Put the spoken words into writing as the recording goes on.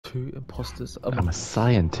2 imposters. I'm a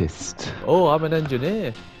scientist. Oh, I'm an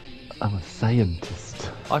engineer. I'm a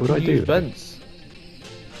scientist. I What can do I use do? vents.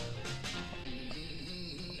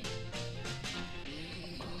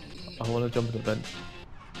 I want to jump in a vent.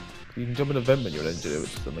 You can jump in a vent when you're an engineer,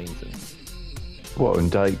 which is amazing. What,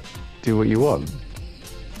 and like, do what you want?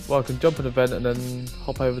 Well, I can jump in a vent and then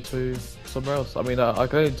hop over to somewhere else. I mean, I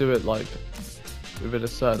can only do it like within a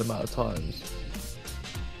certain amount of times.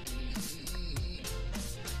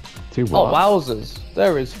 Do what? Oh, wowzers!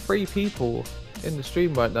 There is 3 people in the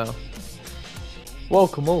stream right now.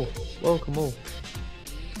 Welcome all. Welcome all.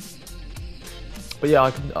 But yeah,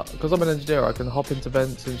 I can, because I'm an engineer, I can hop into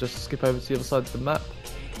vents and just skip over to the other side of the map.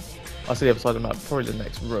 I say the other side of the map, probably the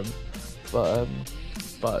next room.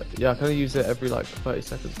 But yeah, I can only use it every like 30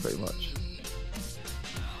 seconds pretty much.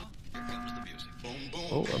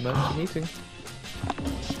 Oh, emergency meeting.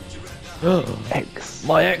 X.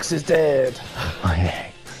 My ex is dead! My X.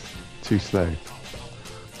 Too slow.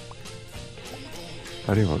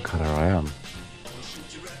 I don't know what colour I am.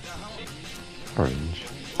 Orange.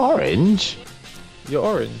 Orange? You're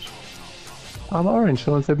orange. I'm orange,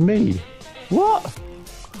 someone said me. What?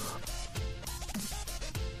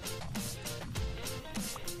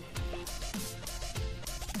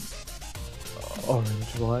 Orange,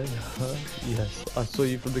 why? Yes, I saw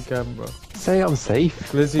you from the camera. Say I'm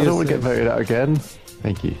safe. Lizzie I don't is want to get safe. voted out again.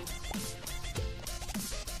 Thank you.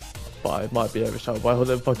 But it might be overshadowed by all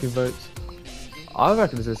them fucking votes. I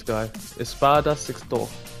reckon it's this guy. Espada Sixto.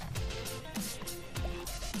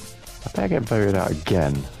 I better get voted out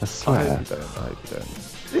again. I I swear. hope you don't, I hope you don't.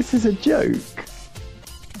 This is a joke.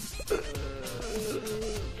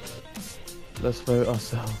 Let's vote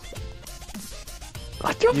ourselves.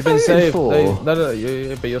 What you're You've been voting saved. for? No,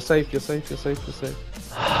 but you're safe, you're safe, you're safe, you're safe.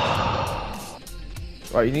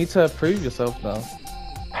 Right, you need to prove yourself now.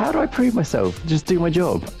 How do I prove myself? Just do my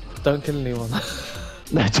job. Don't kill anyone.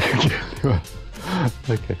 No, don't kill anyone.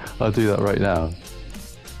 Okay, I'll do that right now.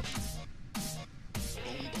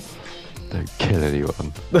 Don't kill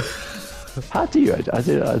anyone. How do you?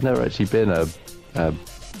 I've never actually been a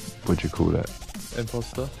what do you call it?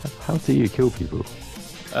 Imposter. How do you kill people?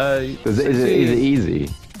 Is so it easy?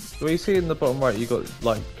 Well, you see in the bottom right, you got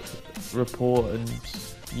like report and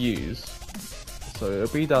use. So it'll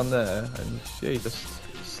be down there, and yeah, you just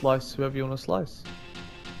slice whoever you want to slice.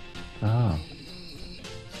 Ah.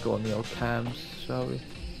 Let's go on the old cams, shall we?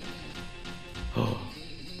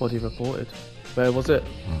 Body reported. Where was it?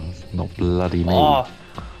 Oh, it's not bloody me. Ah,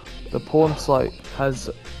 the porn site has.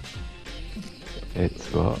 It's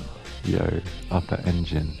what? Yo, upper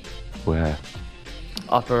engine. Where?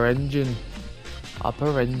 Upper engine.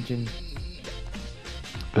 Upper engine.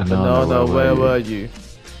 Banana, Where were you?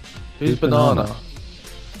 Who's Who's banana? Banana?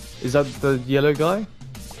 Is that the yellow guy?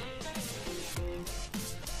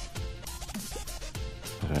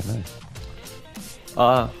 I don't know.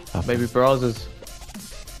 Ah, Upper. maybe Brazos.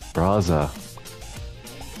 Braza.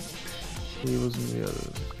 He was in the others.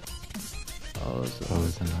 I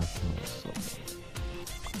was in that.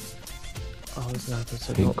 in that,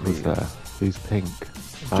 so Pink not was me. there. Who's Pink?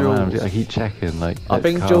 Oh, Jules. man, I keep checking. Like, I let's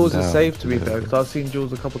think calm Jules is down. safe to be fair, because I've seen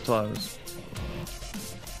Jules a couple times.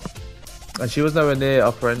 And she was nowhere near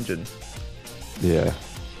upper engine. Yeah,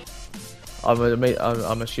 I'm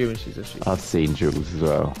assuming she's a she. I've seen Jules as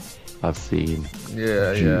well. I've seen.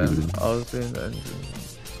 Yeah, Jules. yeah. I was doing the engine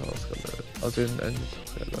task alert. I was doing the engine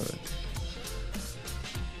task alert.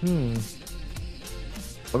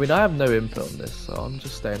 I mean, I have no input on this, so I'm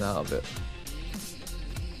just staying out of it.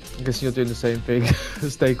 I guess you're doing the same thing.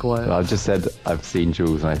 Stay quiet. I've just said I've seen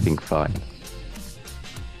Jules and I think fine.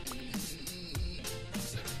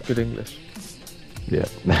 Good English. Yeah.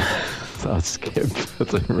 So I'll skip. I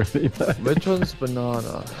don't really know. Which one's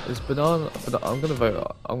banana? Is banana? I'm gonna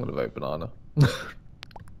vote. I'm gonna vote banana.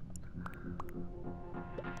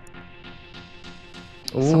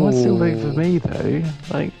 Someone still vote for Ooh. me though.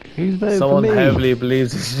 Like, who's voting Someone for me? heavily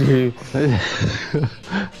believes it's you.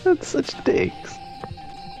 That's such dicks.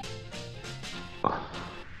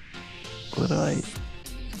 What do I?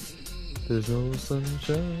 There's no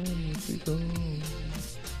sunshine if you go.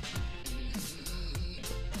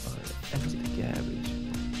 Alright, empty the garbage.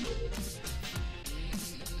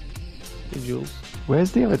 Hey, Jules.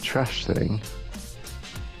 Where's the other trash thing?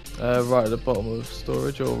 Right at the bottom of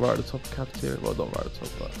storage, or right at the top of cafeteria. Well, not right at the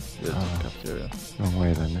top, but yeah, top of cafeteria. Wrong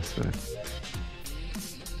way then, this way.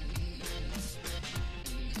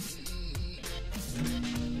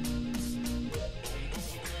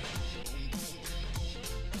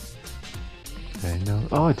 Okay, no.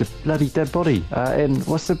 Oh, the bloody dead body. In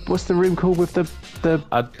what's the room called with the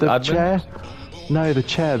Admin? chair? No, the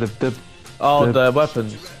chair. The Oh, the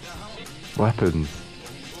weapons. Weapons.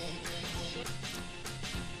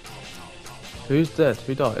 Who's dead?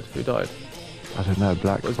 Who died? Who died? I don't know.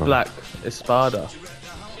 Black. It was one. Black. Espada.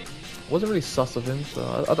 Wasn't really sus of him,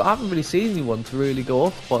 so I haven't really seen anyone to really go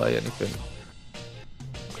off by anything.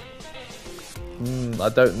 I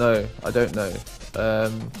don't know. I don't know. I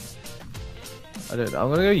don't know. I'm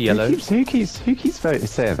gonna go yellow. Who keeps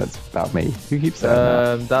saying that's about me? Who keeps saying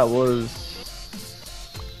that? That was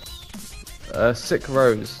Sick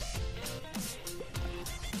Rose.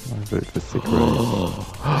 I vote for Sick Rose.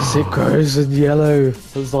 Sick Rose and yellow.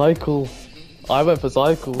 Zykel. I went for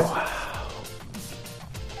Zykel.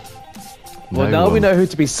 Well, now we know who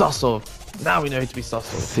to be sus of. Now we know who to be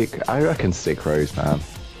sus of. I reckon Sick Rose, man.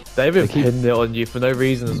 They've been pinned it on you for no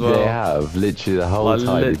reason as well. They have, literally the whole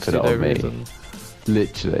time they put it on me. Reason.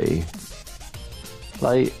 Literally.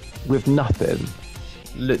 Like, with nothing.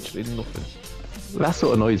 Literally nothing. That's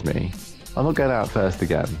what annoys me. I'm not going out first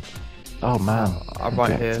again. Oh man. I'm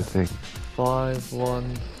right here.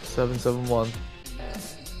 51771.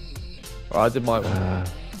 Alright, I did my one.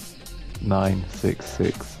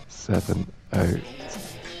 966708.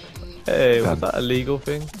 Hey, was that a legal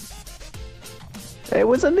thing? It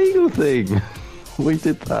was a legal thing. We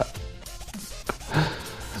did that.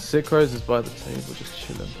 Sick Rose is by the table, just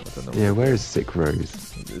chilling. I don't know. Yeah, where is Sick Rose?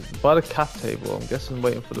 It's by the cat table. I'm guessing,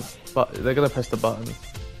 waiting for the button. They're gonna press the button.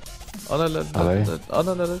 Oh no, no, oh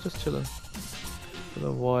no, they're just chilling. I don't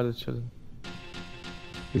know why they're chilling.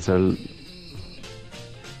 It's a.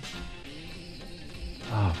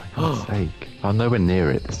 Oh for God's sake! I'm nowhere near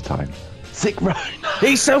it this time. Sick Rose.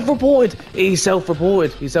 He's self-reported. He's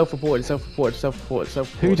self-reported. He's self-reported. Self-reported. Self-reported.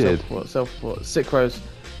 Self-reported. Who did? Self-reported. Sick Rose.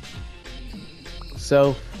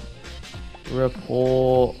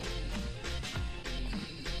 Self-report.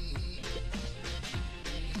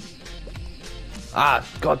 Ah,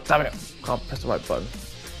 God damn it! Can't press the right button.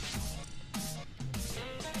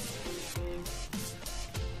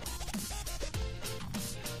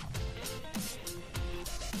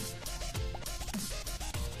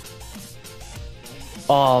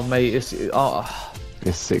 Oh, mate, it's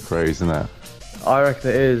It's Sick Rose, isn't it? I reckon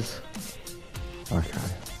it is. Okay.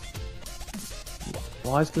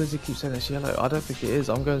 Why does Glizzy keep saying it's yellow? I don't think it is.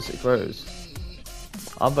 I'm going Sick Rose.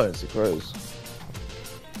 I'm voting Sick Rose.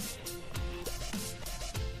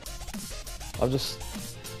 I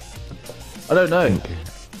don't know.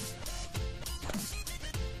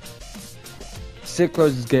 Sick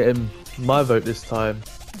Rose is getting my vote this time.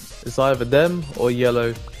 It's either them or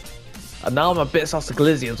yellow. And now I'm a bit sus of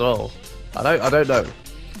Glizzy as well. I don't know.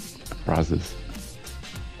 Brazzers.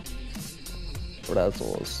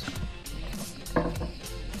 Brazzers.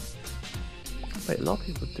 Wait, a lot of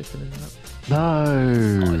people are different in that.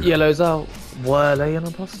 No. Yellow's out. Were they an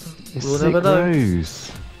imposter? It's We'll Sick never know.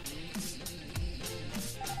 Rose.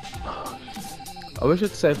 I wish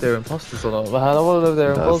I'd say if they're imposters or not, man. I want to know if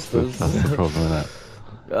they're imposters. That's the problem, isn't it?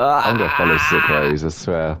 I'm gonna follow Sick Rose, I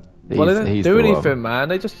swear. Well, they don't he's do the anything, one. man.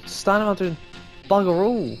 They just stand around doing bugger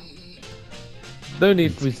all. No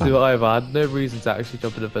need for me to do it either. I had no reason to actually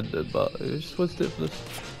jump in offended, but it just was different.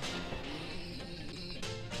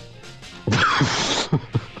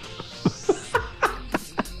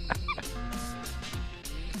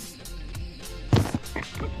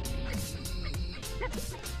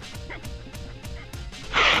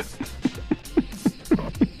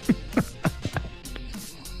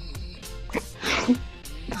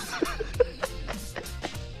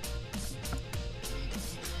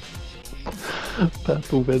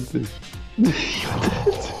 Purple Ventus.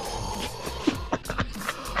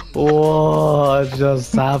 What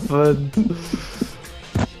just happened?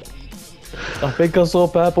 I think I saw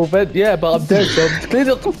purple vent. Yeah, but I'm dead, so I'm cleared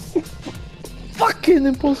up. Fucking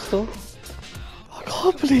imposter. I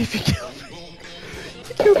can't believe you killed me.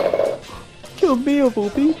 You killed me of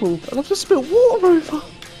all people. And I've just spilled water over.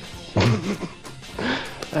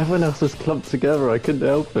 Everyone else was clumped together, I couldn't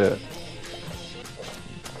help it.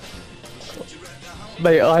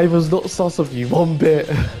 Mate, I was not sus of you one bit.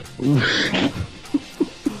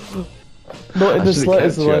 Not in the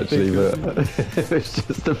slightest of that thing. But it was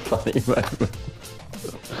just a funny moment.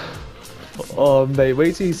 Oh mate,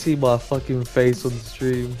 wait till you see my fucking face on the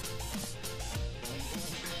stream.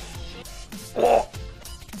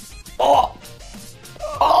 Oh!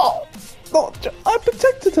 I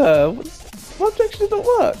protected her! My protection did not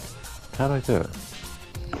work! How did I do it?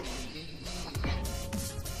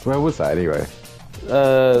 Where was that anyway?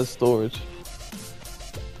 Storage.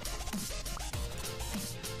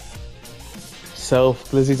 Self,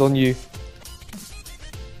 Glizzy's on you.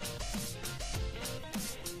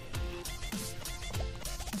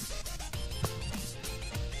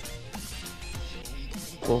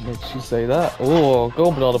 What makes you say that? Oh, go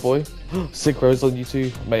on, banana boy. Sig Rose on you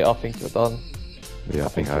too, mate. I think you're done. Yeah, I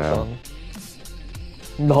think I you're am. done.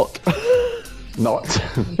 Not. Not.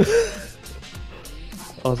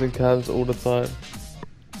 I was in cams all the time.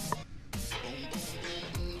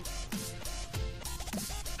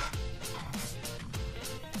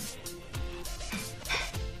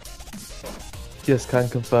 Yes, can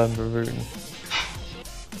confirm Maroon.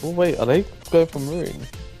 Oh wait, are they going for Maroon?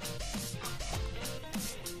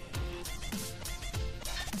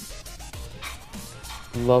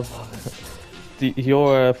 Love.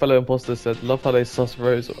 Your fellow imposter said, love how they sus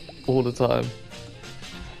Rose all the time.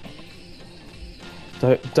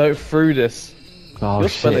 Don't through this. Oh, You're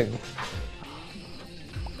shit. spelling.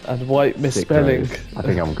 And white misspelling. I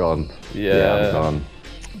think I'm gone. Yeah. I'm gone.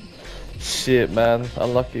 Shit, man.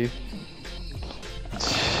 Unlucky.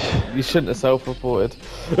 You shouldn't have self-reported.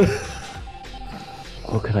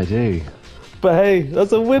 What could I do? But hey,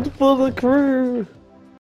 that's a win for the crew.